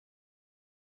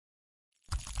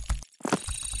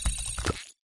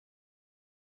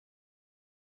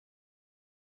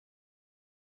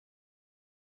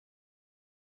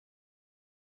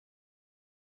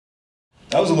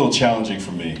That was a little challenging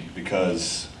for me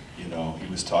because, you know, he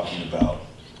was talking about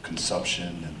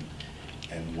consumption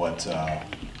and what's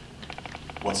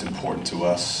important to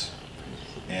us.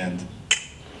 And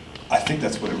I think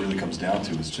that's what it really comes down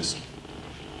to, is just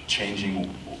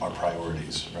changing our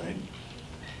priorities, right?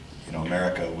 You know,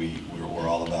 America, we're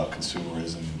all about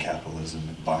consumerism and capitalism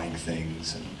and buying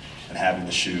things and having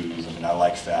the shoes. I mean, I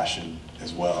like fashion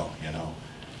as well, you know.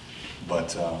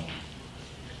 But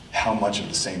how much of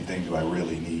the same thing do I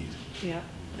really need? Yeah.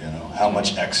 You know, how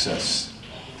much excess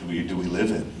do we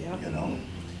live in? Yeah. You know,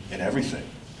 in everything.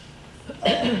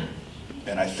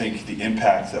 And I think the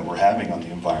impact that we're having on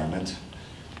the environment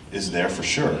is there for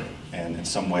sure, and in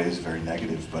some ways very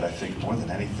negative. But I think more than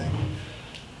anything,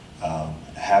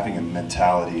 having a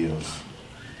mentality of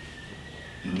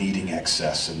needing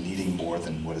excess and needing more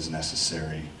than what is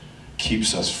necessary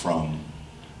keeps us from.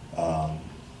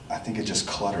 I think it just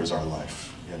clutters our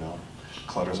life, you know,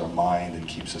 clutters our mind and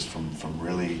keeps us from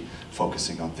really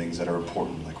focusing on things that are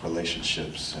important, like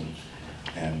relationships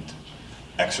and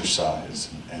exercise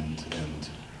and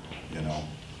you know.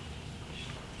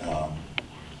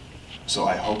 So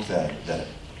I hope that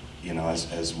you know,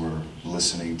 as we're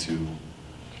listening to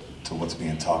what's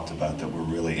being talked about, that we're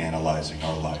really analyzing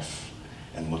our life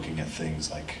and looking at things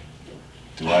like,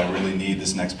 do I really need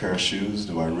this next pair of shoes?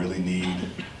 Do I really need,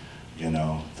 you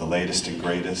know, the latest and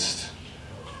greatest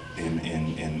in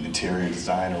interior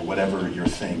design, or whatever your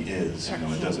thing is? You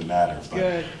know, it doesn't matter.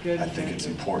 But good. I think it's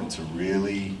important to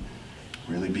really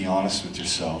be honest with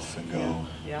yourself and go,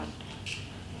 yeah.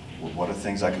 What are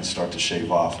things I can start to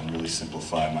shave off and really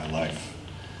simplify my life,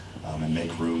 and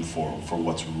make room for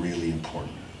what's really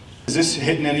important. Is this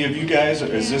hitting any of you guys, or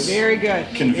is this very good,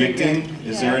 convicting? Very good.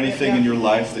 Is there anything in your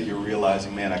life that you're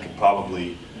realizing, man, I could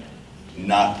probably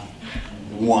not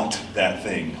want that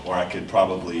thing, or I could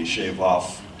probably shave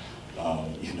off,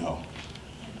 you know,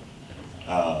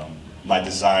 my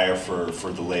desire for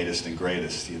the latest and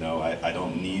greatest? You know, I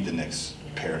don't need the next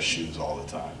pair of shoes all the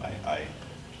time.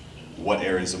 What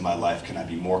areas of my life can I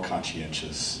be more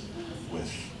conscientious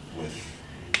with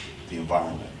the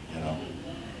environment, you know?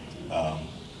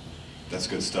 That's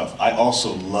good stuff. I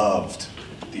also loved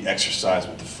the exercise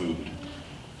with the food,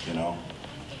 you know?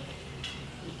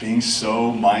 Being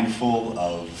so mindful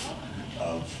of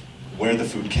where the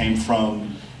food came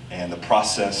from and the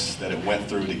process that it went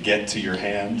through to get to your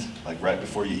hand, like right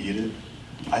before you eat it,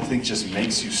 I think just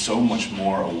makes you so much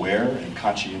more aware and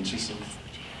conscientious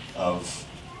of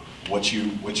what you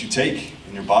take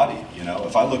in your body. You know,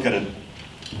 if I look at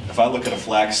a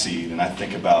flax seed and I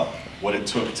think about what it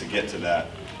took to get to that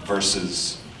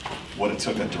versus what it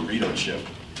took a Dorito chip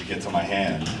to get to my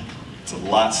hand, it's a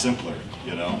lot simpler,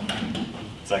 you know?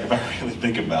 It's like, if I really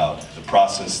think about the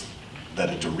process that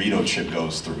a Dorito chip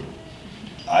goes through,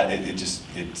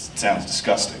 it sounds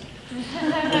disgusting. You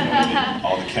know,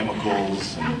 all the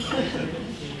chemicals and the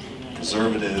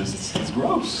preservatives, it's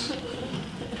gross.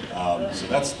 So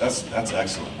that's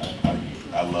excellent.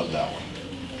 I love that one.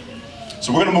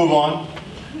 So we're going to move on.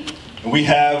 And we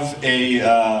have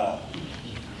a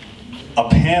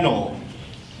panel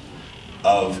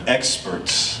of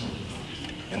experts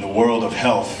in the world of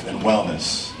health and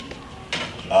wellness.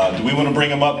 Do we want to bring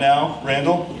them up now,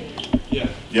 Randall? Yeah.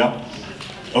 Yeah?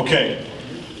 Okay.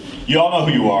 You all know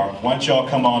who you are. Why don't y'all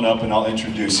come on up and I'll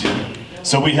introduce you.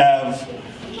 So we have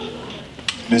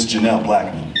Miss Janelle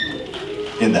Blackman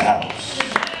in the house.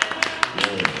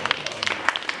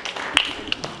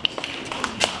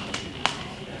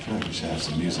 I feel like we should have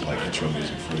some music, like intro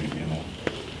music for you, you know?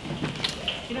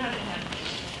 You don't have to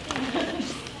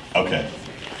have. Okay.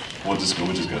 We'll just go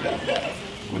down the line.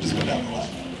 We'll just go down the line.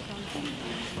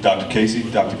 Dr.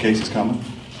 Casey's coming.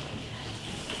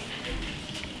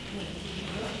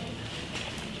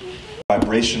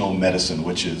 Vibrational medicine,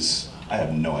 which is, I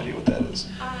have no idea what that is,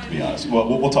 to be honest. Well,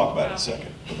 we'll talk about it in a second.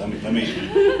 But let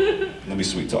me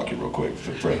sweet talk you real quick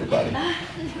for everybody.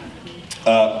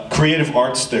 Creative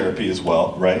arts therapy as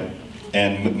well, right?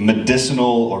 And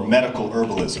medicinal or medical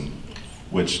herbalism,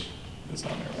 which is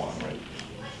not marijuana, right?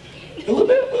 A little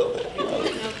bit.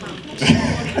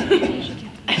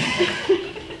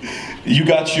 You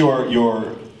got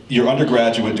your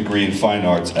undergraduate degree in fine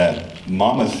arts at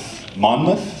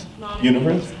Monmouth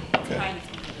University? Okay,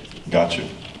 got you.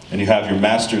 And you have your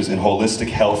master's in holistic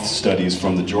health studies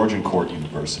from the Georgian Court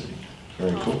University.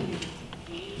 Very cool.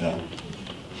 Yeah,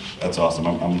 that's awesome.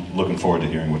 I'm looking forward to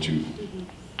hearing what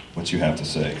you have to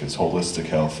say, because holistic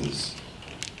health is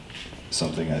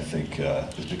something I think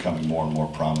is becoming more and more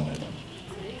prominent.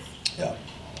 Yeah.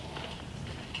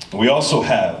 We also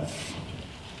have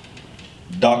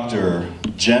Dr.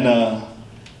 Jenna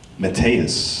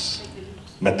Mateus.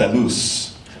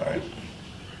 Metaluz. Sorry.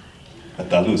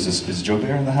 Metaluz. Is Joe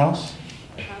Bear in the house?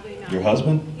 Probably not. Your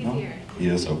husband? He's No? here. He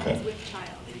is? Okay. He's with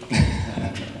child.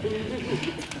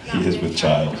 He is with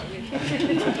child.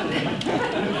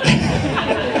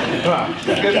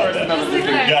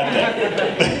 Got that.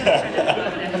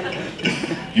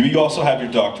 You also have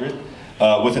your doctorate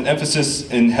with an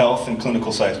emphasis in health and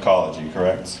clinical psychology,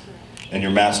 correct? And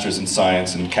your master's in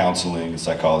science and counseling and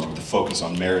psychology with a focus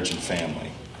on marriage and family,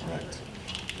 correct?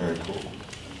 Very cool.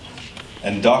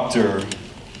 And Dr.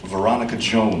 Veronica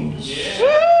Jones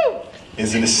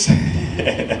is an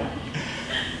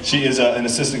she is an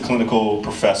assistant clinical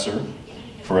professor,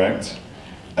 correct?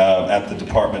 At the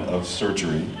Department of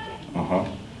Surgery.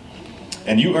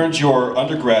 And you earned your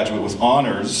undergraduate with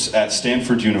honors at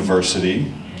Stanford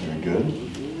University, very good,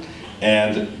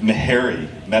 and Meharry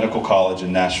Medical College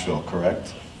in Nashville,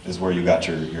 correct? Is where you got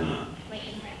your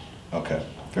okay,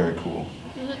 very cool.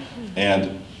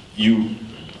 And you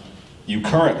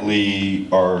currently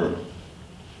are...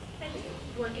 I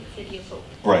work at City of Hope.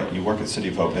 Right, you work at City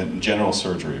of Hope in general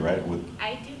surgery, right? With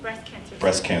I do breast cancer.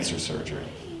 breast cancer surgery.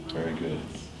 Very good.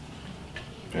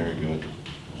 Very good.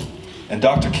 And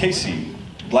Dr. Casey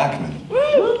Blackman,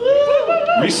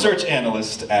 research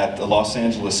analyst at the Los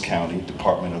Angeles County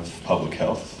Department of Public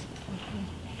Health,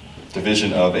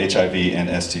 Division of HIV and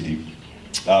STD.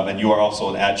 And you are also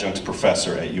an adjunct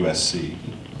professor at USC,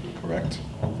 correct?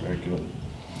 Very good.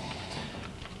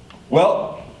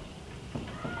 Well,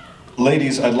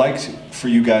 ladies, I'd like for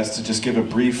you guys to just give a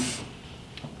brief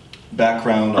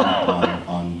background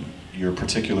on your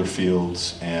particular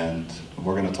fields, and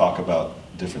we're going to talk about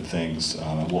different things,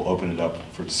 and we'll open it up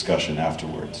for discussion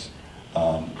afterwards.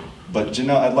 But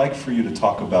Janelle, I'd like for you to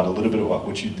talk about a little bit about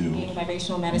what you do.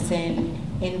 Vibrational medicine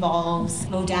involves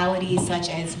modalities such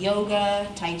as yoga,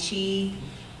 tai chi,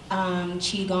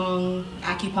 qigong,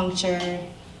 acupuncture,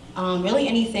 really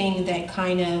anything that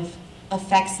kind of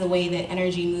affects the way that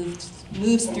energy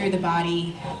moves through the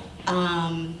body,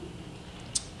 and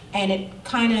it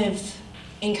kind of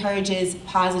encourages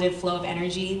positive flow of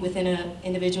energy within an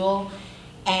individual,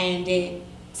 and it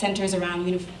centers around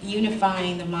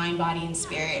unifying the mind, body, and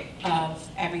spirit of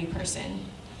every person.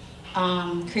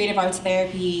 Creative arts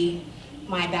therapy,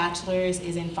 my bachelor's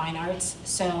is in fine arts,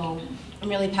 so I'm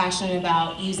really passionate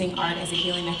about using art as a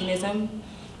healing mechanism,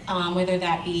 whether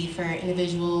that be for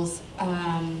individuals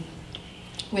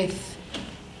with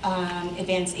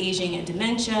advanced aging and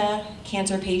dementia,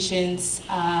 cancer patients,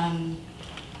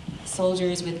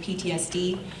 soldiers with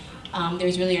PTSD.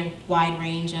 There's really a wide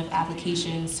range of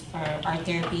applications for art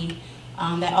therapy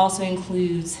that also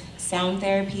includes sound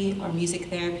therapy or music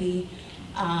therapy.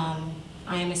 I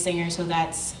am a singer, so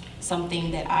that's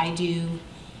something that I do.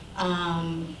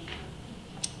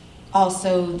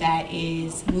 Also, that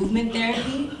is movement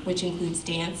therapy, which includes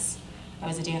dance. I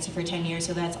was a dancer for 10 years,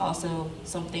 so that's also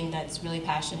something that's really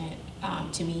passionate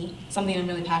to me, something I'm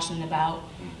really passionate about.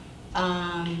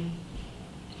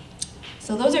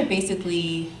 So those are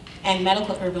basically, and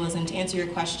medical herbalism, to answer your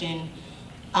question,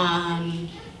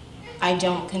 I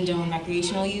don't condone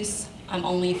recreational use. I'm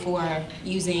only for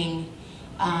using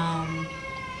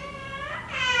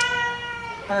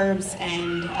herbs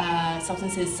and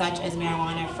substances such as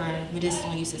marijuana for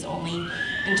medicinal uses only,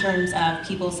 in terms of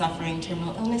people suffering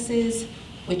terminal illnesses,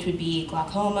 which would be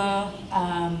glaucoma,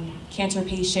 cancer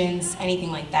patients,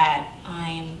 anything like that.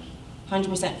 I'm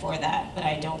 100% for that, but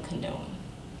I don't condone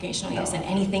recreational use and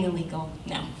anything illegal,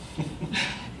 no.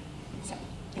 So,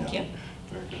 thank you.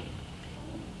 Very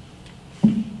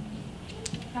good.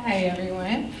 Hi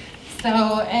everyone.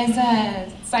 So as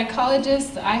a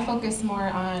psychologist, I focus more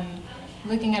on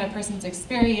looking at a person's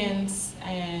experience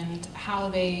and how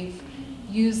they've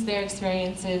used their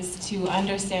experiences to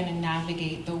understand and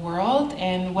navigate the world,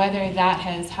 and whether that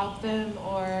has helped them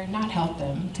or not helped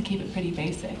them, to keep it pretty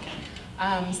basic.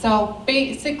 So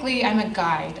basically, I'm a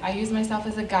guide. I use myself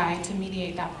as a guide to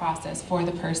mediate that process for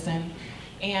the person,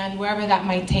 and wherever that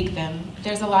might take them.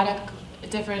 There's a lot of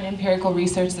different empirical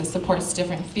research that supports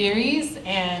different theories,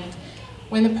 and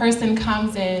when the person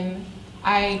comes in,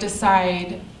 I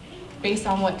decide, based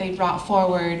on what they brought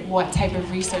forward, what type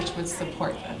of research would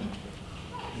support them.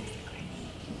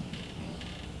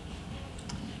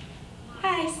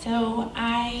 Hi, so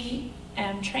I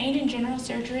am trained in general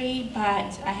surgery,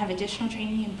 but I have additional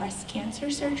training in breast cancer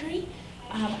surgery.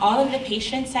 All of the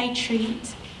patients I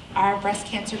treat are breast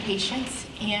cancer patients,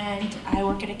 and I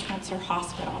work at a cancer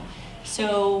hospital.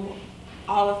 So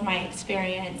all of my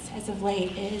experience as of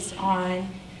late is on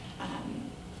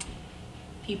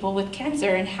people with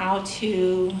cancer and how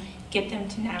to get them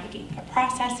to navigate the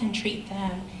process and treat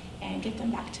them and get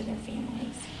them back to their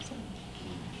families. So.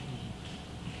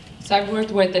 So I've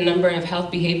worked with a number of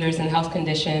health behaviors and health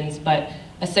conditions, but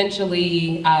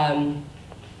essentially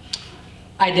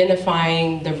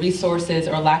identifying the resources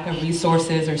or lack of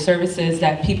resources or services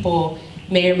that people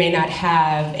may or may not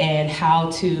have, and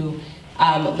how to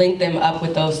link them up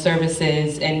with those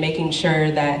services, and making sure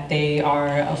that they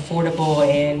are affordable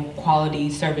and quality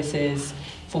services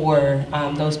for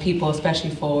those people,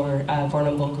 especially for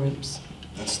vulnerable groups.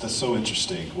 That's so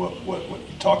interesting, what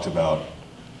you talked about,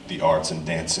 the arts and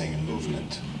dancing and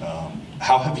movement.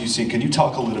 How have you seen, can you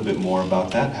talk a little bit more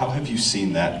about that? How have you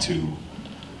seen that to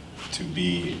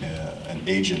be an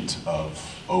agent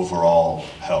of overall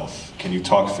health? Can you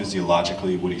talk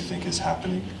physiologically, what do you think is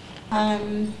happening?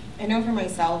 I know for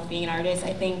myself, being an artist,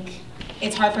 I think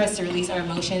it's hard for us to release our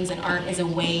emotions, and art is a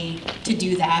way to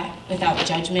do that without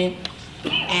judgment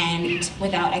and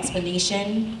without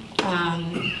explanation.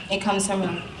 It comes from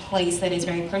a place that is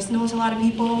very personal to a lot of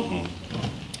people,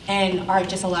 and art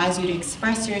just allows you to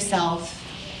express yourself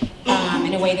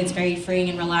in a way that's very freeing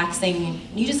and relaxing.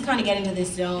 You just kind of get into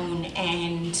this zone,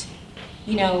 and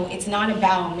you know, it's not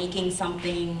about making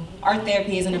something, art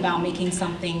therapy isn't about making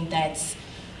something that's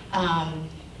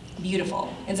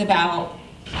beautiful. It's about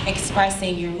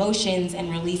expressing your emotions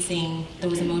and releasing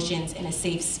those emotions in a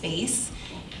safe space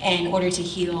in order to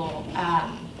heal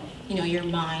you know, your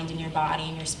mind and your body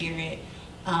and your spirit.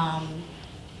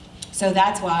 So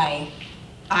that's why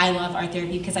I love art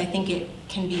therapy, because I think it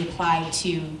can be applied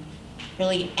to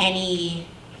really any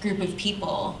group of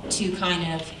people to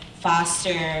kind of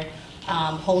foster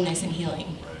wholeness and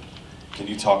healing. Right. Can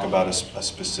you talk about a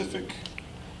specific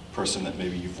person that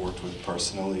maybe you've worked with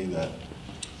personally that?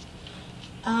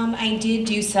 I did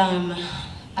do some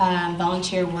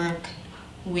volunteer work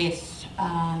with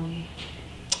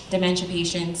dementia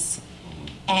patients,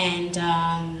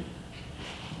 and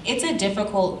it's a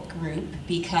difficult group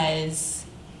because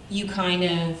you kind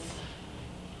of,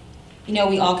 you know,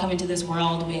 we all come into this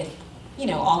world with, you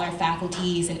know, all our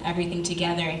faculties and everything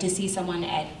together, and to see someone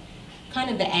at kind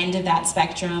of the end of that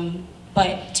spectrum,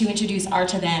 but to introduce art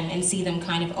to them and see them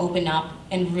kind of open up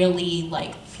and really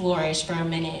like flourish for a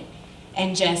minute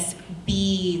and just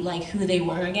be like who they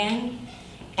were again.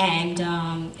 And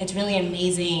it's really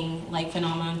amazing like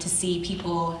phenomenon to see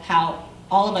people, how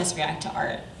all of us react to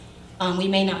art. We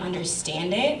may not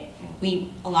understand it.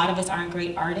 A lot of us aren't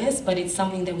great artists, but it's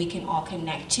something that we can all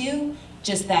connect to.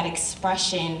 Just that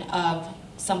expression of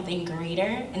something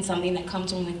greater and something that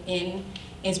comes from within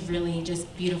is really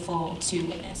just beautiful to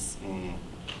witness.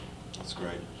 That's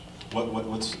great.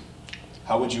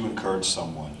 How would you encourage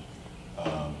someone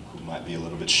who might be a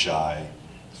little bit shy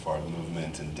as far as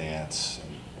movement and dance?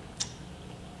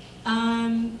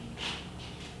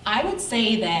 I would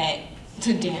say that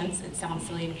to dance, it sounds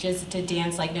silly, just to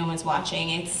dance like no one's watching.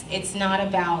 It's not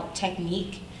about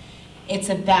technique. It's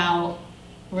about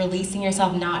releasing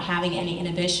yourself, not having any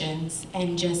inhibitions,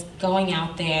 and just going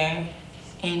out there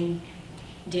and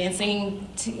dancing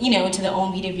to, you know, to the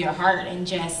own beat of your heart, and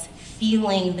just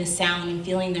feeling the sound and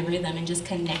feeling the rhythm and just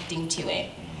connecting to it.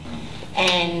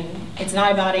 And it's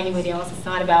not about anybody else. It's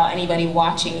not about anybody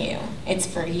watching you. It's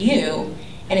for you,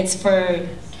 and it's for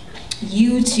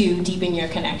you to deepen your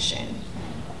connection.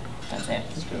 That's it.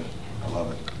 That's good. I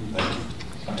love it.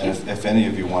 Thank you. And if any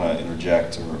of you want to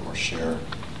interject or share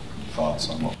thoughts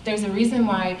on what? There's a reason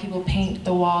why people paint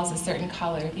the walls a certain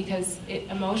color, because it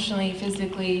emotionally,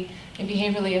 physically, and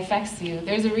behaviorally affects you.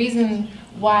 There's a reason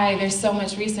why there's so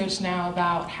much research now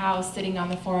about how sitting on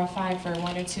the 405 for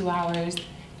 1 or 2 hours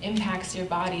impacts your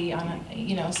body on a,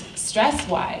 you know,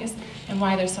 stress-wise, and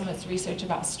why there's so much research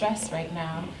about stress right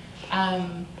now.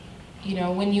 You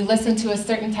know, when you listen to a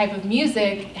certain type of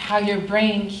music, how your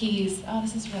brain keys, oh,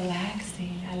 this is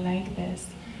relaxing, I like this.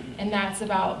 And that's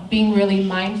about being really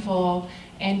mindful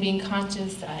and being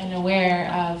conscious and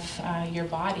aware of your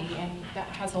body, and that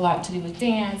has a lot to do with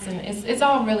dance, and it's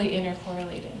all really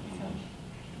intercorrelated. So.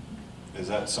 Is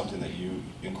that something that you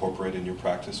incorporate in your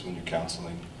practice when you're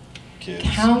counseling kids?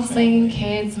 Counseling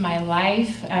kids, my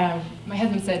life. My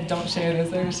husband said, don't share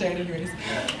this, I'm share it anyways.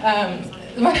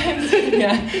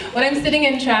 When I'm sitting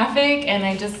in traffic and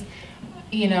I just,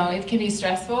 you know, it can be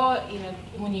stressful. You know,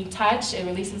 when you touch, it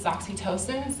releases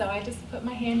oxytocin, so I just put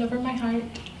my hand over my heart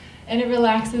and it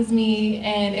relaxes me.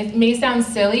 And it may sound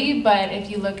silly, but if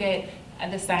you look at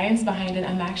the science behind it,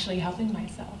 I'm actually helping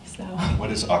myself. So.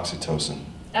 What is oxytocin?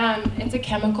 It's a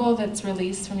chemical that's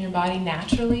released from your body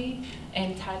naturally,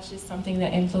 and touch is something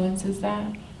that influences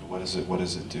that. What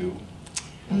does it do?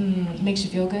 Makes you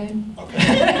feel good. Okay.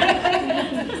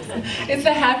 It's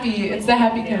a happy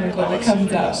chemical that comes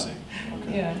out.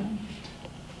 Okay. Yeah.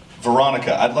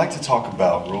 Veronica, I'd like to talk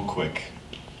about real quick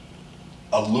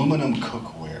aluminum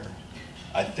cookware.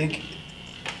 I think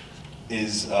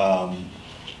is,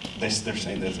 they're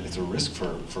saying that it's a risk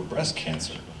for breast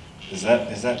cancer. Is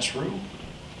that true?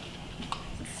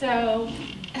 So,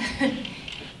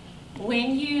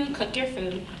 when you cook your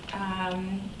food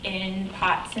in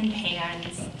pots and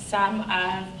pans, some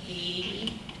of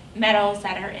the metals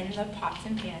that are in the pots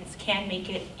and pans can make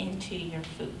it into your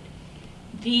food.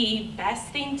 The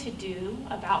best thing to do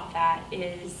about that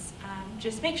is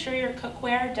just make sure your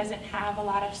cookware doesn't have a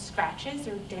lot of scratches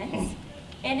or dents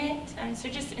in it. And so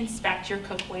just inspect your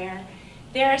cookware.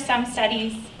 There are some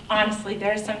studies, honestly,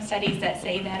 there are some studies that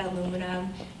say that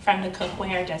aluminum from the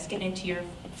cookware does get into your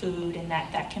food and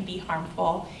that can be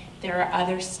harmful. There are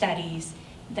other studies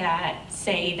that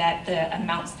say that the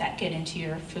amounts that get into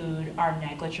your food are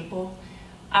negligible.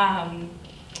 I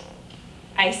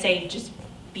say just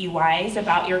be wise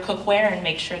about your cookware and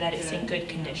make sure that it's in good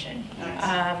condition.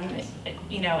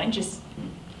 You know, and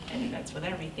that's with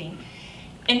everything.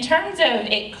 In terms of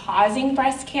it causing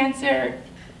breast cancer,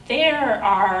 there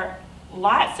are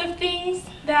lots of things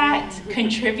that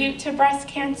contribute to breast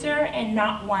cancer and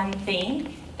not one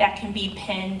thing that can be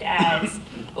pinned as,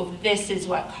 oh, this is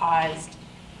what caused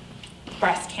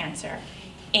breast cancer.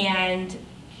 And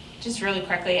just really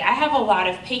quickly, I have a lot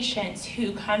of patients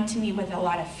who come to me with a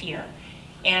lot of fear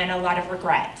and a lot of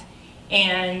regret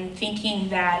and thinking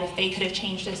that if they could have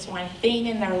changed this one thing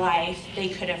in their life, they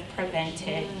could have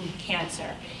prevented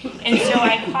cancer. And so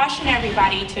I caution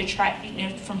everybody to try, you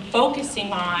know, from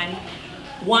focusing on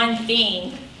one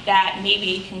thing that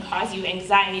maybe can cause you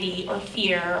anxiety or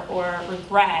fear or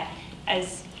regret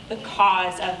as the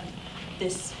cause of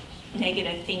this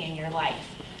negative thing in your life.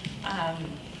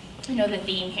 You know, the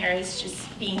theme here is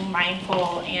just being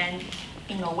mindful and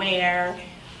being aware.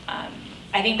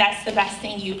 I think that's the best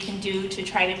thing you can do to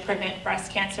try to prevent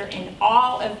breast cancer in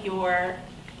all of your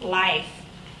life.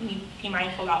 Be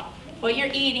mindful about what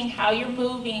you're eating, how you're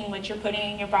moving, what you're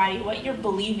putting in your body, what you're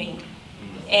believing.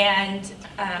 And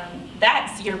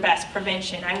that's your best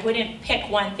prevention. I wouldn't pick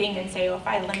one thing and say, oh, if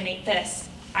I eliminate this,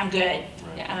 I'm good.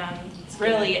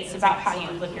 Really, it's about how you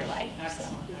live your life. So.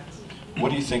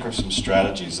 What do you think are some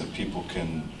strategies that people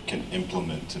can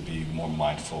implement to be more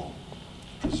mindful,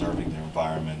 preserving their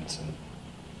environment and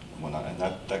whatnot? And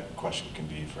that question can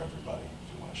be for everybody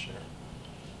if you want to share.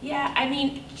 Yeah, I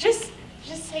mean, just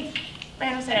like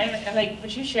Randall said, and like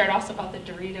what you shared also about the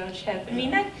Dorito chip. I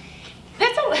mean, that's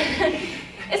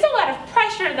it's a lot of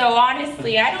pressure, though.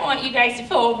 Honestly, I don't want you guys to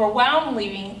feel overwhelmed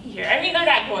leaving here. I mean, they're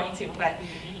not going to, but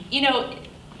you know,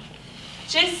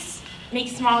 just make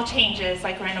small changes,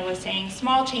 like Randall was saying,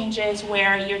 small changes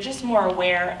where you're just more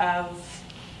aware of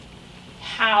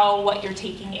how what you're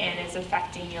taking in is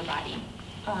affecting your body.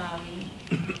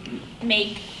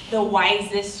 Make the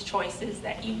wisest choices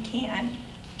that you can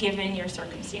given your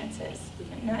circumstances.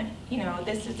 Not, you know,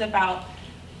 this is about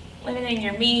limiting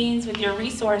your means with your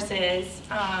resources,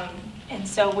 and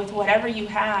so with whatever you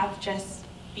have, just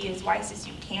be as wise as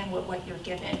you can with what you're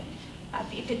given.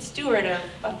 Be a good steward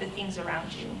of the things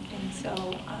around you. And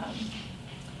so I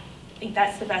think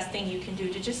that's the best thing you can do,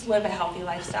 to just live a healthy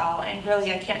lifestyle. And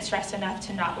really, I can't stress enough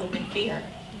to not live in fear.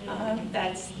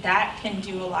 That can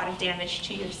do a lot of damage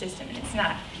to your system, and it's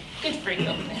not good for you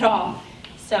at all.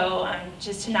 So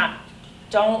just to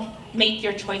don't make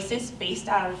your choices based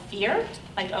out of fear,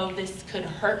 like, oh, this could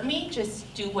hurt me.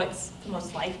 Just do what's the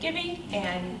most life-giving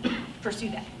and pursue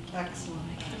that. Excellent.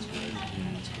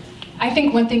 I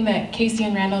think one thing that Casey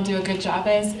and Randall do a good job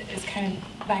is kind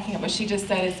of backing up what she just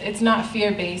said, is it's not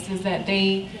fear-based, is that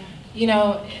they, you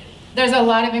know, there's a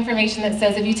lot of information that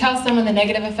says if you tell someone the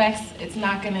negative effects, it's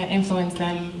not going to influence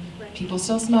them. People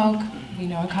still smoke, we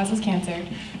know it causes cancer.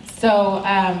 So,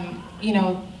 you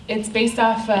know, it's based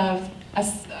off of,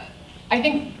 I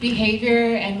think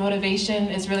behavior and motivation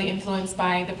is really influenced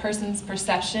by the person's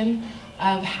perception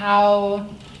of how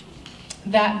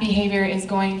that behavior is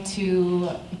going to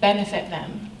benefit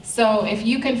them. So if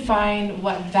you can find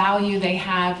what value they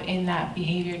have in that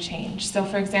behavior change. So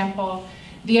for example,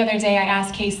 the other day I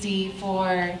asked Casey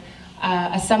for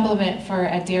a supplement for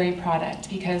a dairy product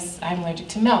because I'm allergic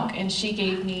to milk, and she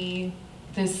gave me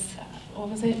this, what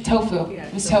was it? Tofu.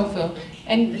 It was tofu.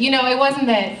 And you know, it wasn't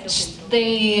that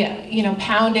they, you know,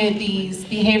 pounded these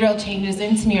behavioral changes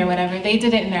into me or whatever. They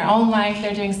did it in their own life.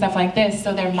 They're doing stuff like this,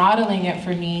 so they're modeling it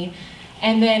for me.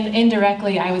 And then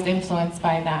indirectly, I was influenced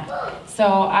by that. So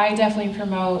I definitely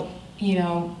promote, you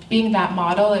know, being that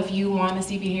model. If you want to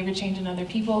see behavior change in other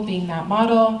people, being that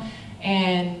model.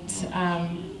 And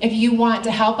if you want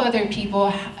to help other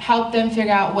people, help them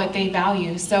figure out what they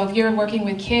value. So if you're working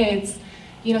with kids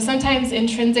you know, sometimes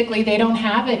intrinsically they don't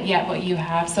have it yet what you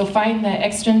have. So find the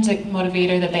extrinsic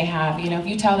motivator that they have. You know, if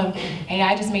you tell them, hey,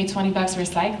 I just made 20 bucks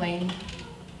recycling,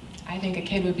 I think a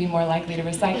kid would be more likely to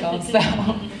recycle,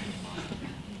 so.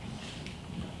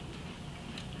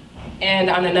 And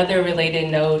on another related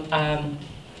note,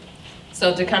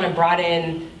 so to kind of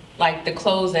broaden like the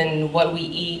clothes and what we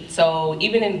eat, so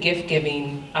even in gift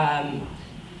giving,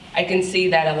 I can see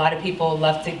that a lot of people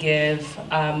love to give,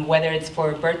 whether it's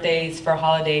for birthdays, for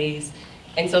holidays,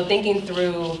 and so thinking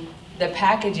through the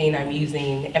packaging I'm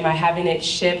using, am I having it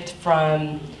shipped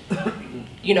from,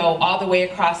 you know, all the way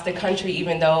across the country,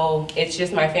 even though it's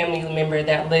just my family member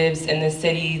that lives in the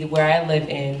city where I live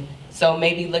in? So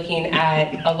maybe looking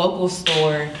at a local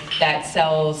store that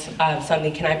sells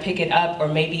something, can I pick it up? Or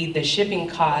maybe the shipping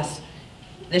costs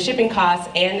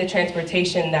and the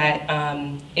transportation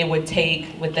that it would take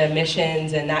with the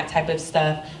emissions and that type of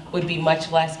stuff would be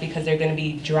much less because they're gonna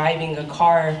be driving a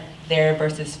car there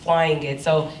versus flying it.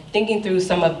 So thinking through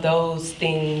some of those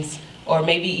things, or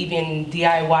maybe even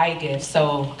DIY gifts,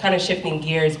 so kind of shifting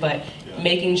gears, but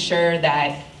making sure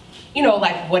that, you know,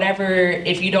 like whatever,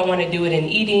 if you don't want to do it in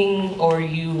eating or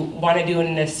you want to do it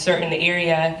in a certain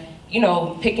area, you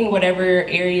know, picking whatever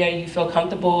area you feel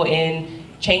comfortable in,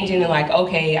 changing and like,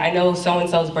 okay, I know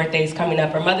so-and-so's birthday is coming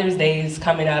up or Mother's Day is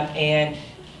coming up and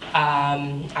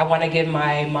I want to give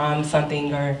my mom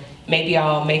something, or maybe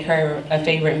I'll make her a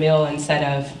favorite meal instead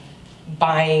of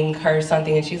buying her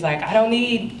something and she's like, I don't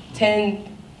need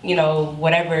 10, you know,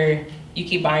 whatever you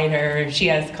keep buying her, she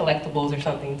has collectibles or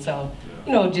something. So,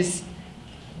 you know, just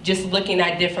looking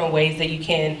at different ways that you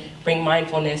can bring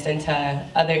mindfulness into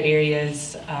other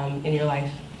areas in your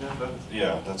life.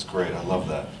 Yeah, that's great. I love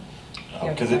that.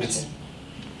 Yeah, Because it's,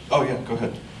 oh yeah, go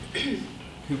ahead.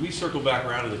 Could we circle back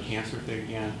around to the cancer thing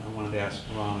again? I wanted to ask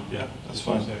Ron. Yeah, that's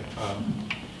fine.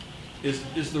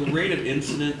 Is the rate of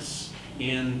incidence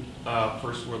in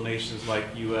first world nations like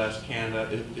U.S., Canada,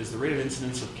 is the rate of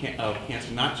incidence of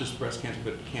cancer, not just breast cancer,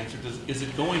 but cancer, is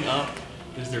it going up?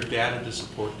 Is there data to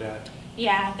support that?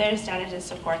 Yeah, there's data to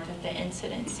support that the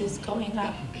incidence is going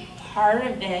up. Part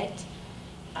of it,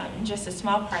 just a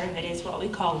small part of it, is what we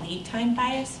call lead time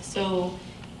bias. So,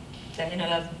 I know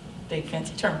that's a big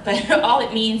fancy term, but all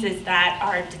it means is that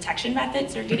our detection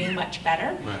methods are getting much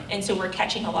better. Right. And so we're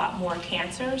catching a lot more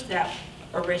cancers that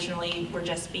originally were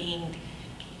just being,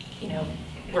 you know,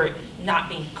 were not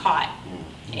being caught.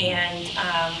 And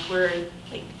we're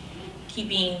like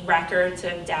keeping records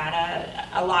of data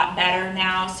a lot better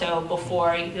now. So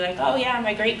before you'd be like, oh yeah,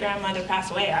 my great grandmother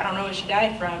passed away, I don't know what she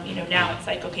died from. You know, now it's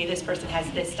like, okay, this person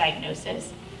has this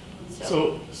diagnosis.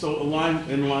 So in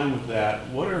line with that,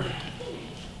 what are,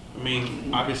 I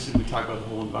mean, obviously we talk about the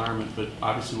whole environment, but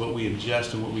obviously what we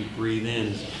ingest and what we breathe in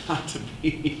is not to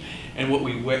be, and what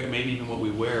we wear, maybe even what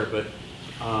we wear, but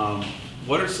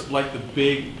what are like the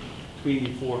big, between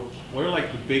you four, what are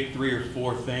like the big 3 or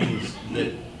 4 things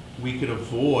that we could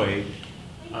avoid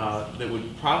that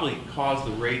would probably cause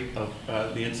the rate of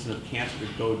the incidence of cancer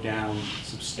to go down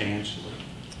substantially?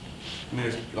 I mean,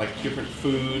 there's like different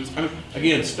foods. I mean,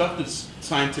 again, stuff that's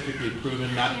scientifically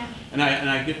proven. Not, Yeah. and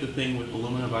I get the thing with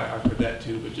aluminum. I've heard that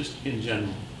too, but just in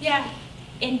general. Yeah,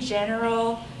 in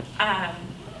general, I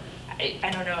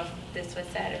don't know if this was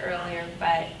said earlier,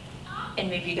 but, and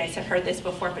maybe you guys have heard this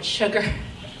before, but sugar.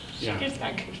 Yeah. Sugar's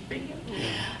not good for you.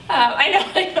 Yeah. I know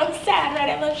it's sad, right?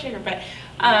 I love sugar, but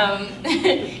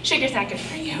sugar's not good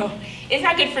for you. It's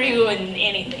not good for you in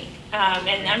anything.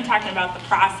 And I'm talking about the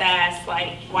process,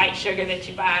 like white sugar that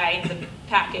you buy in the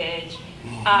package,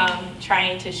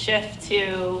 trying to shift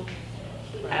to,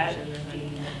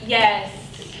 yes.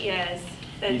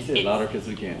 You said louder because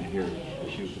we can't hear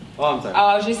you. Oh, I'm sorry. Oh,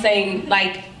 I was just saying,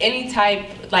 like, any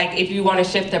type, like, if you want to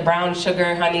shift to brown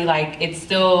sugar, honey, like, it's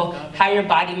still, how your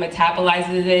body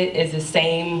metabolizes it is the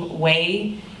same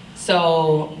way.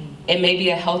 So it may be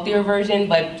a healthier version,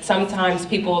 but sometimes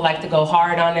people like to go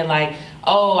hard on it, like,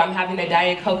 oh, I'm having a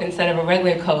Diet Coke instead of a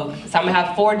regular Coke. So I'm going to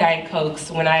have 4 Diet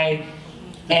Cokes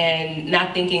and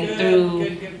not thinking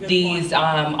through these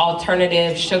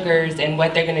alternative sugars and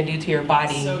what they're going to do to your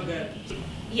body. So good.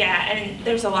 Yeah, and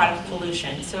there's a lot of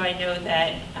pollution, so I know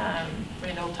that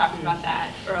Randall talked about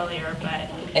that earlier, but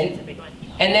it's a big one.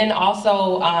 And then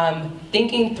also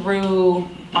thinking through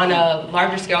on a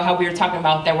larger scale how we were talking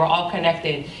about that we're all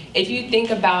connected. If you think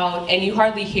about, and you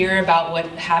hardly hear about what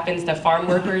happens to farm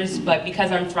workers, but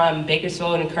because I'm from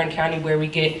Bakersfield in Kern County where we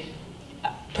get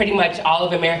pretty much all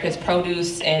of America's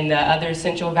produce and the other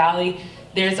Central Valley,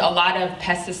 there's a lot of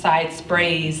pesticide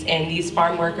sprays and these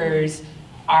farm workers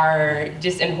are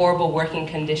just in horrible working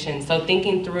conditions. So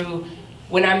thinking through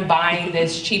when I'm buying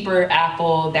this cheaper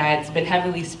apple that's been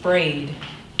heavily sprayed,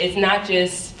 it's not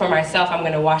just for myself, I'm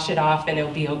gonna wash it off and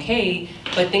it'll be okay,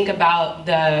 but think about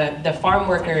the farm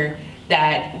worker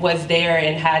that was there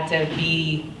and had to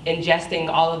be ingesting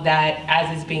all of that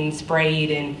as it's being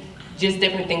sprayed and just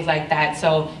different things like that.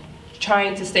 So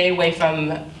trying to stay away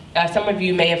from, some of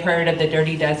you may have heard of the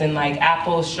Dirty Dozen, like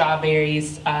apples,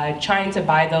 strawberries, trying to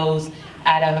buy those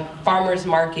at a farmer's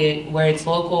market where it's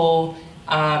local,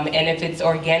 and if it's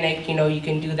organic, you know, you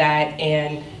can do that.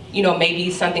 And, you know,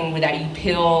 maybe something that you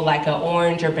peel, like an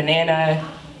orange or banana,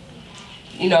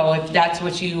 you know, if that's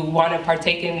what you want to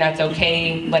partake in, that's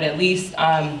okay, but at least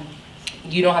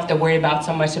you don't have to worry about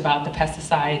so much about the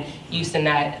pesticide use in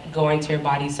that going to your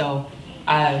body. So,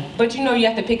 but you know, you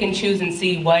have to pick and choose and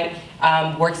see what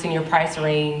works in your price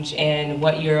range and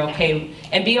what you're okay,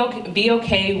 and be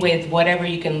okay with whatever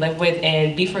you can live with,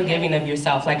 and be forgiving of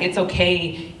yourself. Like, it's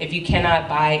okay if you cannot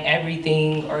buy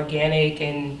everything organic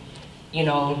and, you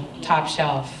know, top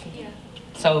shelf. Yeah.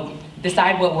 So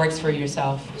decide what works for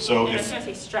yourself. So I was if, gonna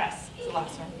say stress is the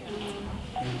last one.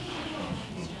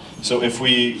 so if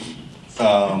we,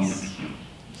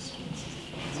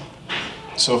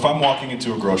 so if I'm walking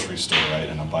into a grocery store, right,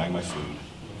 and I'm buying my food,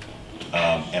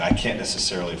 and I can't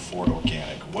necessarily afford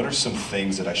organic, what are some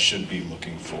things that I should be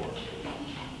looking for?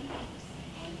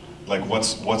 Like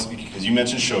what's, because you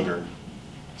mentioned sugar,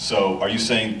 so are you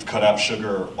saying cut out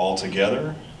sugar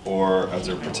altogether? Or are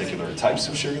there particular types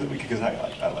of sugar that we could, because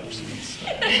I like sweets, so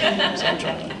I'm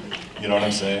trying to, you know what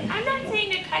I'm saying? I'm not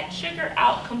saying to cut sugar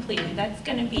out completely. That's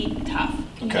going to be tough.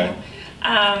 You Okay.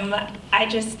 know? I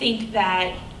just think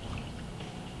that,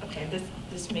 okay,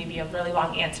 this may be a really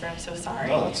long answer. I'm so sorry.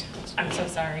 No, that's I'm so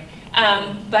sorry.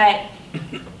 But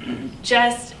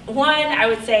just one, I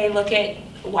would say look at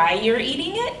why you're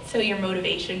eating it, so your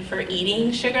motivation for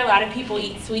eating sugar. A lot of people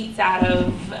eat sweets out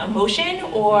of emotion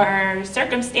or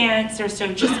circumstance, or so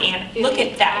just look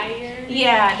at that.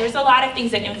 Yeah, there's a lot of things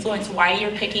that influence why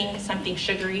you're picking something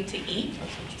sugary to eat.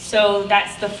 So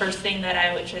that's the first thing that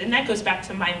I would, and that goes back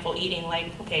to mindful eating,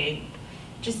 like, okay,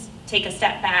 just take a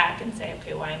step back and say,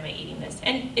 okay, why am I eating this?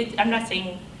 And I'm not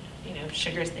saying, you know,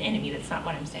 sugar is the enemy, that's not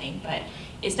what I'm saying, but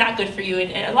it's not good for you.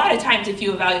 And a lot of times if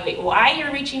you evaluate why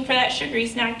you're reaching for that sugary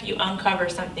snack, you uncover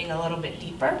something a little bit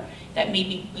deeper that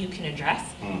maybe you can address.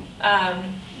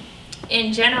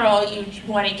 In general, you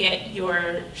want to get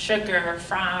your sugar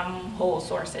from whole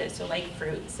sources, so like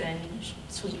fruits and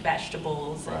sweet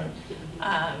vegetables, and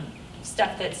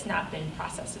stuff that's not been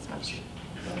processed as much.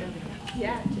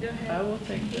 Yeah, go ahead. I will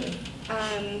take this.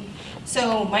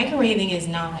 So microwaving is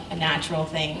not a natural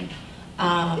thing.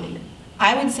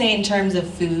 I would say in terms of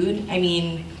food, I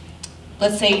mean,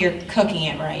 let's say you're cooking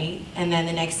it, right? And then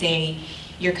the next day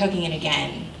you're cooking it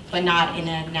again, but not in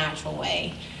a natural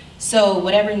way. So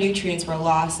whatever nutrients were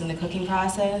lost in the cooking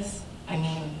process, I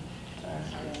mean,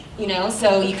 you know,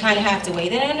 so you kind of have to wait.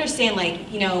 Then I understand,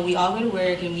 like, you know, we all go to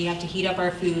work and we have to heat up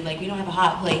our food. Like, we don't have a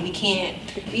hot plate.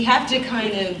 We have to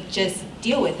kind of just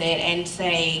deal with it and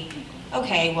say,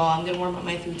 okay, well, I'm gonna warm up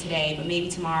my food today, but maybe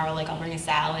tomorrow, like, I'll bring a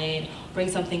salad, bring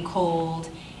something cold.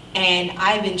 And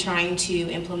I've been trying to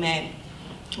implement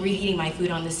reheating my food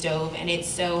on the stove, and it's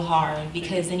so hard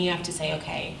because then you have to say,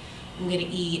 okay, I'm gonna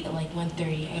eat at like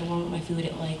 1:30. I gotta warm up my food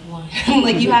at like 1.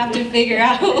 Like, you have to figure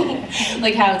out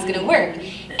like how it's gonna work.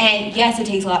 And yes, it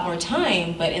takes a lot more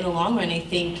time, but in the long run, I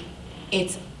think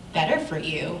it's better for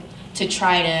you to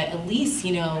try to at least,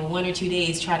 you know, 1 or 2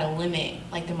 days try to limit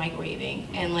like the microwaving.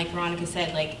 And like Veronica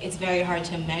said, like, it's very hard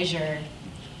to measure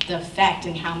the effect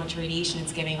and how much radiation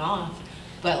it's giving off.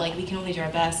 But like, we can only do our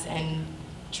best and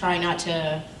try not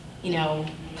to, you know,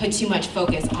 put too much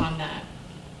focus on that.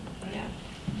 Yeah.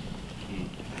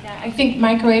 Yeah, I think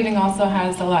microwaving also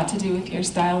has a lot to do with your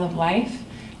style of life.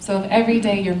 So if every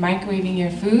day you're microwaving your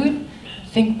food,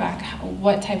 think back,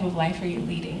 what type of life are you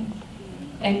leading?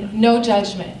 And no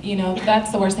judgment, you know,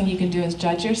 that's the worst thing you can do is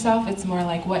judge yourself. It's more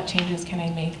like, what changes can I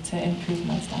make to improve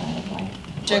my style of life?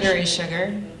 Sugar is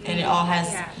sugar, and it all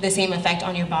has the same effect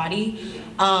on your body.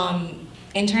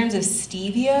 In terms of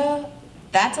stevia,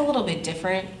 that's a little bit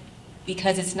different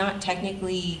because it's not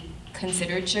technically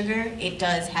considered sugar. It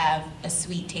does have a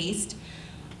sweet taste,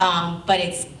 but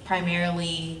it's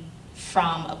primarily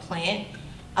from a plant.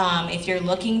 If you're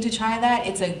looking to try that,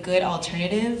 it's a good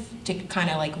alternative to kind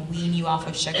of like wean you off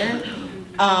of sugar.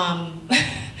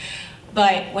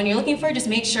 But when you're looking for it, just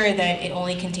make sure that it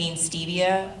only contains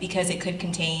stevia because it could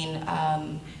contain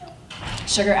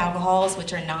sugar alcohols,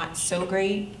 which are not so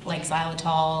great, like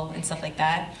xylitol and stuff like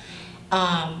that.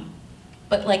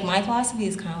 But like my philosophy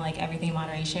is kind of like everything in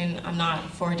moderation. I'm not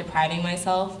for depriving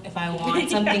myself. If I want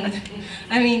something,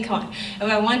 I mean, come on. If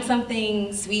I want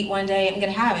something sweet one day, I'm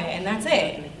gonna have it, and that's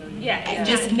it. Yeah. And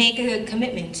just make a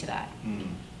commitment to that. Do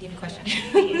you have a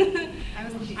question?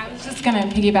 I was just going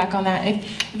to piggyback on that.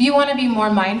 If you want to be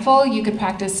more mindful, you could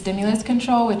practice stimulus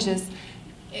control, which is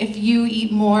if you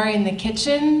eat more in the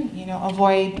kitchen, you know,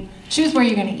 choose where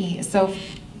you're going to eat. So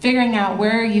figuring out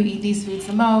where you eat these foods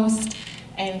the most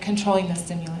and controlling the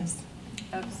stimulus.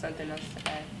 I have something else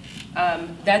to add.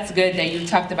 That's good that you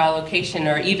talked about location,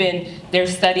 or even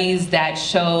there's studies that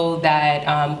show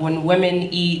that when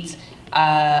women eat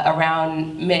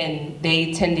around men,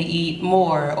 they tend to eat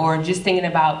more, or just thinking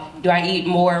about, do I eat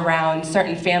more around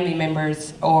certain family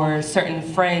members or certain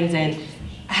friends, and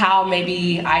how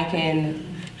maybe I can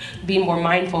be more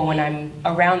mindful when I'm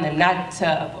around them.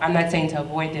 I'm not saying to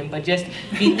avoid them, but just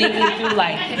be thinking through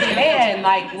like, man,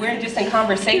 like we're just in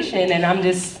conversation and I'm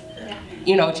just,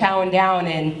 you know, chowing down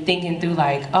and thinking through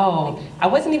like, oh, I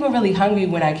wasn't even really hungry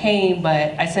when I came,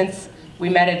 but since we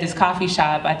met at this coffee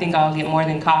shop, I think I'll get more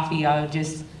than coffee. I'll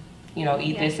just, you know,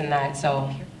 eat this and that. So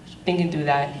thinking through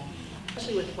that.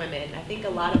 Especially with women, I think a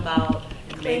lot about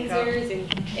cleansers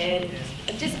and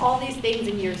just all these things,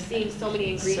 and you're seeing so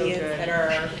many ingredients that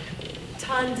are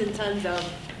tons and tons of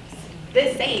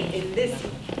the same in this,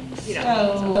 you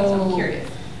know. So I'm curious.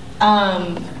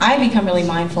 I become really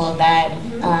mindful of that.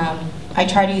 I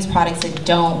try to use products that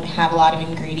don't have a lot of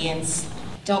ingredients,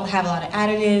 don't have a lot of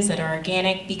additives, that are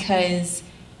organic, because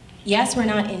yes, we're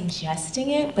not ingesting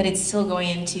it, but it's still going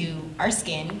into our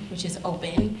skin, which is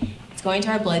open. It's going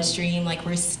to our bloodstream, like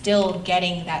we're still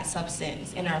getting that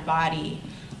substance in our body.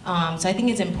 So I think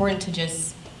it's important to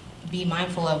just be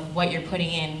mindful of what you're putting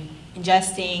in,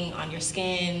 ingesting on your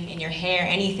skin, in your hair,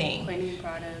 anything. Cleaning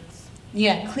products.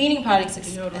 Yeah, cleaning products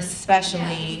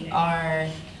especially are.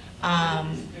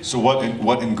 So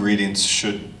what ingredients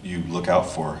should you look out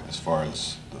for as far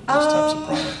as those types of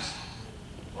products?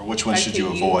 Or which ones should you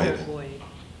avoid?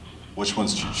 Which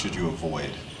ones should you avoid?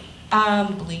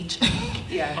 Bleach.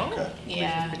 Yeah. Okay.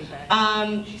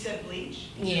 Yeah. She said bleach?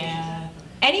 Yeah.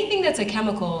 Anything that's a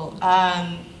chemical.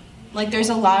 Like there's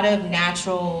a lot of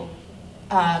natural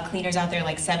cleaners out there,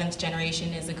 like Seventh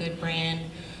Generation is a good brand.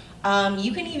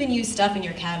 You can even use stuff in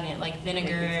your cabinet, like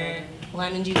vinegar,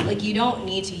 lemon juice. Like you don't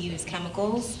need to use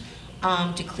chemicals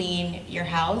to clean your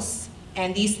house.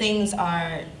 And these things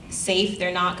are safe.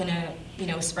 They're not gonna, you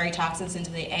know, spray toxins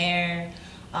into the air.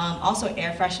 Also,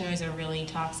 air fresheners are really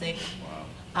toxic.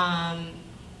 Wow.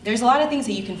 There's a lot of things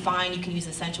that you can find. You can use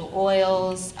essential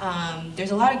oils. There's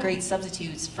a lot of great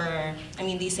substitutes for, I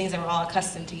mean, these things that we're all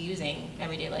accustomed to using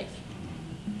everyday life.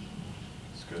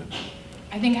 That's good.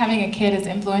 I think having a kid has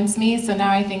influenced me, so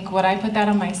now I think, would I put that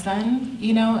on my son?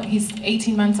 You know, he's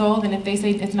 18 months old, and if they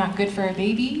say it's not good for a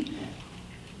baby,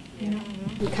 you know.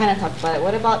 We kind of talked about it.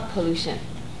 What about pollution?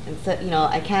 And so, you know,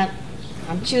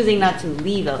 I'm choosing not to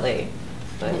leave LA,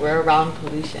 but we're around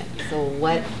pollution. So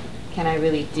what can I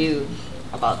really do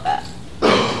about that?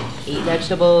 Eat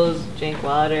vegetables, drink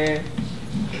water,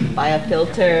 buy a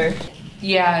filter.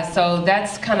 Yeah, so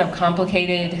that's kind of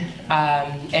complicated,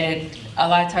 and a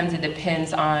lot of times it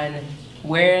depends on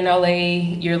where in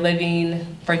LA you're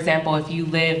living. For example, if you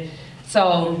live,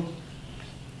 so,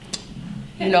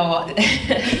 you know,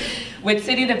 with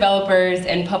city developers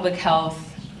and public health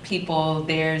people,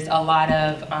 there's a lot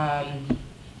of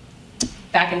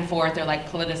back and forth, or like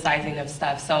politicizing of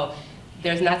stuff. So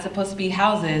there's not supposed to be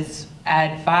houses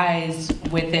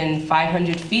advised within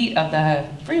 500 feet of the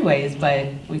freeways, but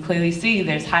we clearly see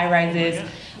there's high rises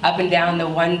up and down the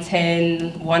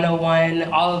 110,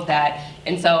 101, all of that.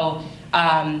 And so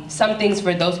some things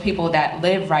for those people that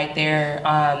live right there,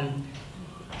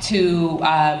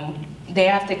 they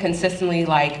have to consistently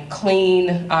like clean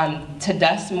to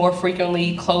dust more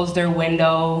frequently, close their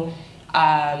window,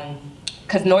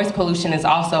 because noise pollution is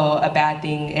also a bad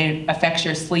thing. It affects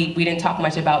your sleep. We didn't talk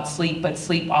much about sleep, but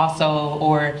sleep also,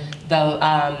 or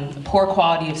the poor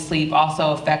quality of sleep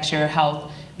also affects your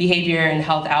health, behavior and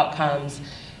health outcomes.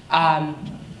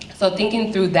 So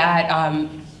thinking through that,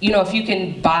 you know, if you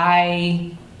can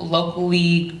buy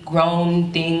locally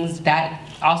grown things, that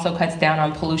also cuts down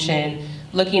on pollution.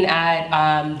 Looking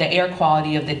at the air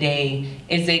quality of the day,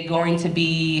 is it going to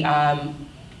be, are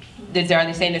they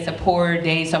saying it's a poor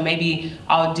day, so maybe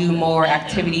I'll do more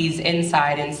activities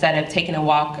inside instead of taking a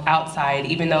walk outside,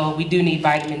 even though we do need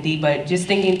vitamin D, but just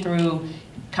thinking through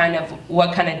kind of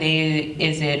what kind of day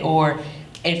is it, or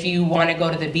if you want to go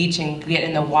to the beach and get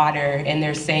in the water and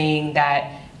they're saying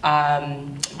that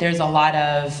there's a lot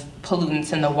of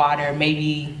pollutants in the water,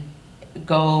 maybe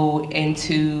go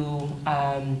into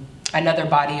another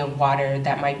body of water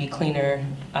that might be cleaner,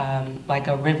 like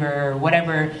a river or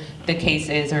whatever the case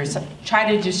is, or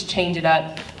try to just change it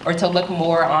up, or to look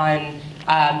more on,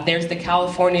 there's the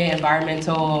California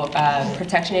Environmental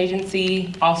Protection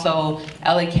Agency. Also,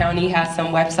 LA County has some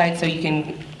websites, so you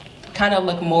can kind of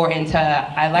look more into,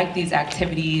 I like these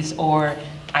activities, or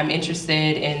I'm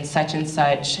interested in such and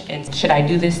such, and should I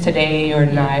do this today or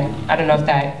not? I don't know if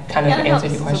that kind of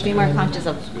answers your question. So be more conscious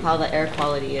of how the air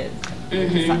quality is.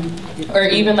 Mm-hmm. Or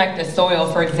even like the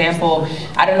soil, for example.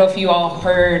 I don't know if you all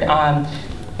heard,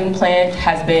 plant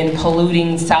has been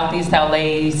polluting Southeast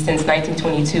LA since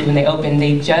 1922 when they opened.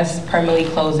 They just permanently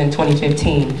closed in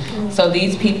 2015. So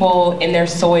these people in their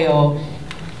soil,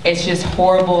 it's just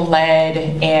horrible lead,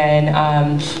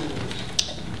 and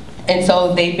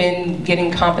so they've been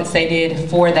getting compensated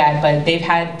for that, but they've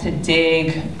had to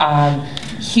dig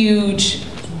huge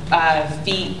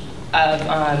feet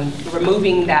of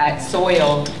removing that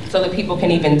soil so that people can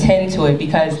even tend to it,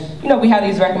 because we have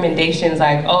these recommendations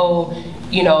like, oh,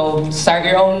 start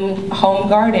your own home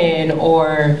garden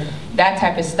or that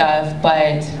type of stuff,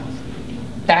 but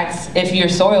that's, if your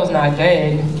soil's not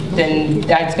good, then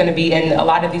that's going to be, and a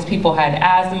lot of these people had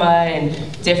asthma and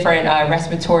different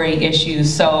respiratory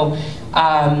issues. So,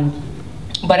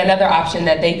 but another option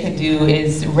that they could do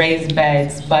is raised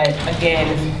beds. But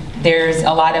again, there's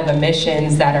a lot of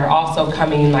emissions that are also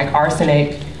coming, like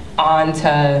arsenic,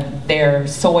 onto their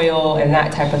soil and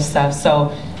that type of stuff.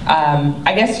 So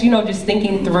I guess, just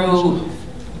thinking through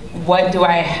what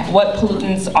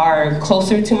pollutants are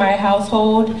closer to my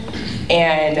household,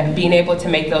 and being able to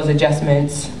make those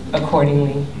adjustments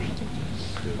accordingly.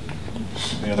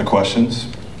 Any other questions?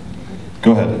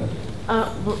 Go ahead.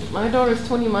 My daughter's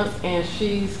 20 months and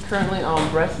she's currently on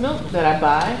breast milk that I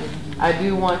buy. I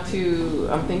do want to,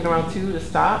 I'm thinking around 2 to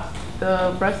stop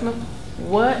the breast milk.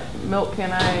 What milk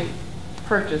can I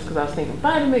purchase? Because I was thinking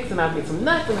Vitamix and I'll get some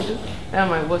nuts and I'm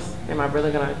like, am I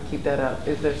really gonna keep that up?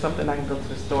 Is there something I can go to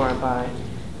the store and buy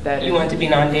that you want it to be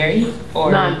non-dairy? Or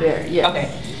non-dairy, yes.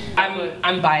 Okay.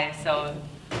 I'm biased, so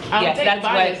yes,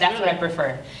 that's what I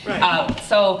prefer.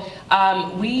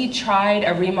 Right. We tried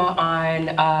Arima on,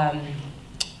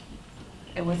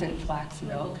 it wasn't flax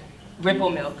milk, Ripple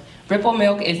milk. Ripple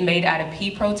milk is made out of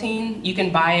pea protein. You can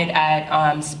buy it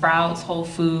at Sprouts, Whole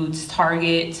Foods,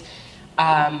 Target.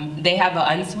 They have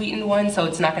an unsweetened one, so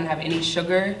it's not gonna have any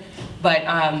sugar. But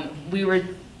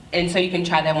and so you can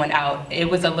try that one out. It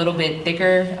was a little bit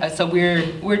thicker, so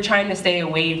we're trying to stay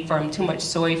away from too much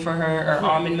soy for her, or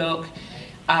almond milk.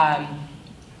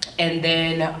 And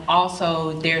then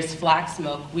also there's flax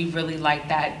milk. We really like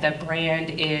that. The brand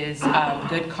is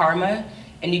Good Karma,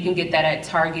 and you can get that at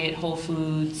Target, Whole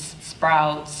Foods,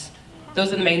 Sprouts.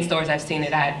 Those are the main stores I've seen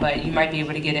it at, but you might be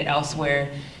able to get it elsewhere.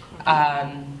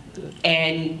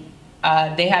 And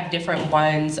they have different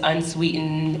ones,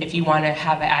 unsweetened, if you want to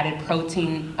have an added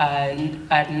protein,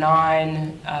 a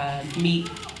non-meat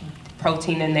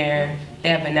protein in there. They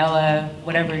have vanilla,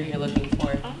 whatever you're looking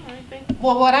for.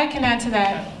 Well, what I can add to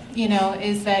that,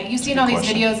 is that you've seen all these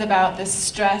videos about the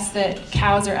stress that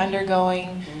cows are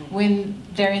undergoing when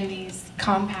they're in these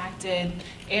compacted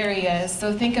areas.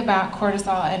 So think about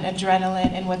cortisol and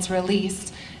adrenaline and what's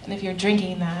released, and if you're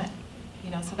drinking that,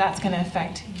 so that's going to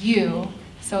affect you.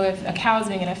 So if a cow is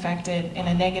being affected in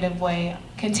a negative way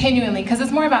continually, because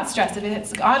it's more about stress. If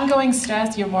it's ongoing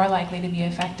stress, you're more likely to be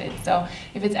affected. So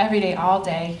if it's every day, all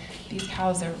day, these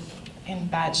cows are in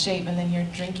bad shape, and then you're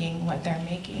drinking what they're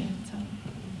making. So.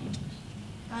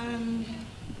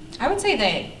 I would say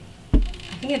that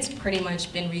I think it's pretty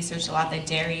much been researched a lot that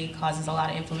dairy causes a lot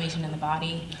of inflammation in the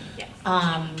body. Yes.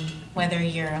 Whether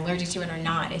you're allergic to it or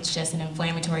not, it's just an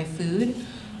inflammatory food.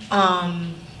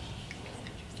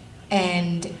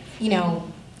 And,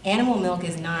 animal milk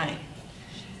is not,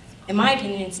 in my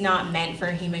opinion, it's not meant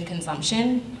for human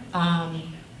consumption.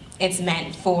 It's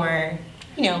meant for,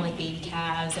 like baby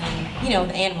calves and,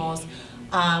 the animals.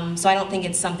 So I don't think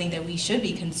it's something that we should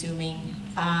be consuming.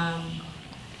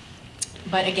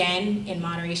 But again, in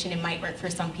moderation, it might work for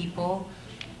some people.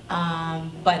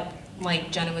 But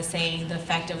like Jenna was saying, the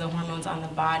effect of the hormones on the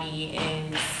body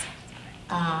is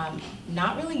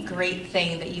not really a great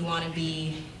thing that you want to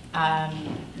be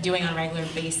doing on a regular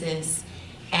basis.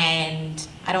 And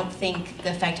I don't think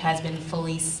the effect has been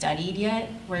fully studied yet.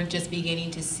 We're just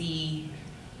beginning to see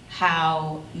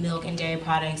how milk and dairy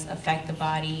products affect the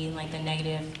body and like the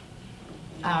negative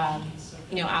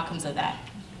outcomes of that.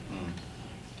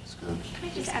 That's good. Can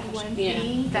I just add one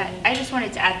thing that I just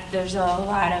wanted to add? There's a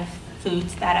lot of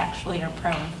foods that actually are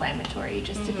pro-inflammatory,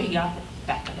 just to piggyback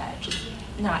back of that, just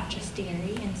not just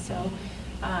dairy. And so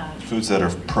foods that are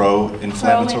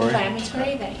pro-inflammatory?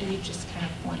 Pro-inflammatory that you just kind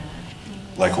of want to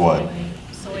Like what?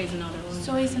 Soy's another one.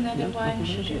 Soy's another one.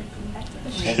 Sugar.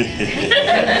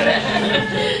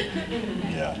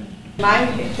 Yeah. My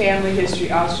family history,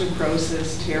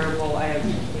 osteoporosis, terrible. I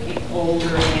have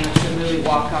older aunts that really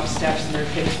walk up steps and their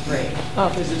hips break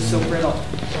because it's so brittle.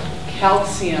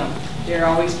 Calcium, they're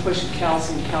always pushing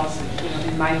calcium, calcium. You know,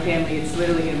 in my family, it's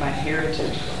literally in my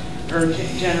heritage or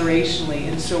generationally.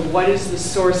 And so what is the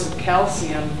source of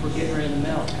calcium for getting rid of the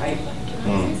milk?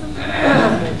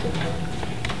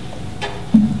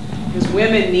 Because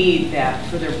women need that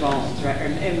for their bones, right?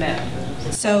 And men.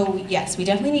 So yes, we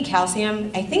definitely need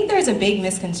calcium. I think there's a big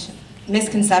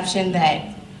misconception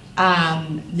that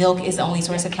milk is the only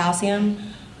source of calcium.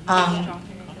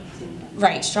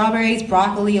 Right, strawberries,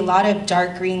 broccoli, a lot of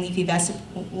dark green leafy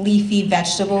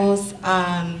vegetables.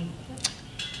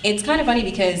 It's kind of funny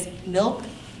because milk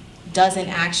doesn't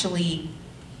actually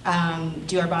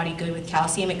do our body good with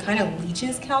calcium. It kind of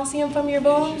leaches calcium from your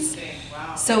bones.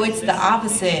 So it's the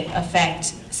opposite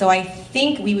effect. So I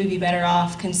think we would be better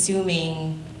off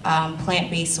consuming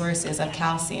plant-based sources of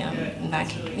calcium in that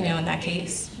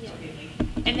case.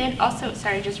 And then also,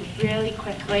 sorry, just really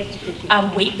quickly,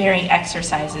 weight-bearing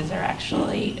exercises are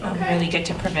actually really good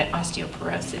to prevent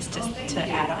osteoporosis, just to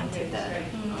add on to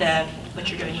the what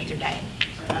you're doing with your diet.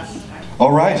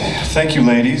 All right, thank you,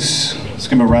 ladies. Let's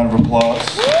give them a round of applause.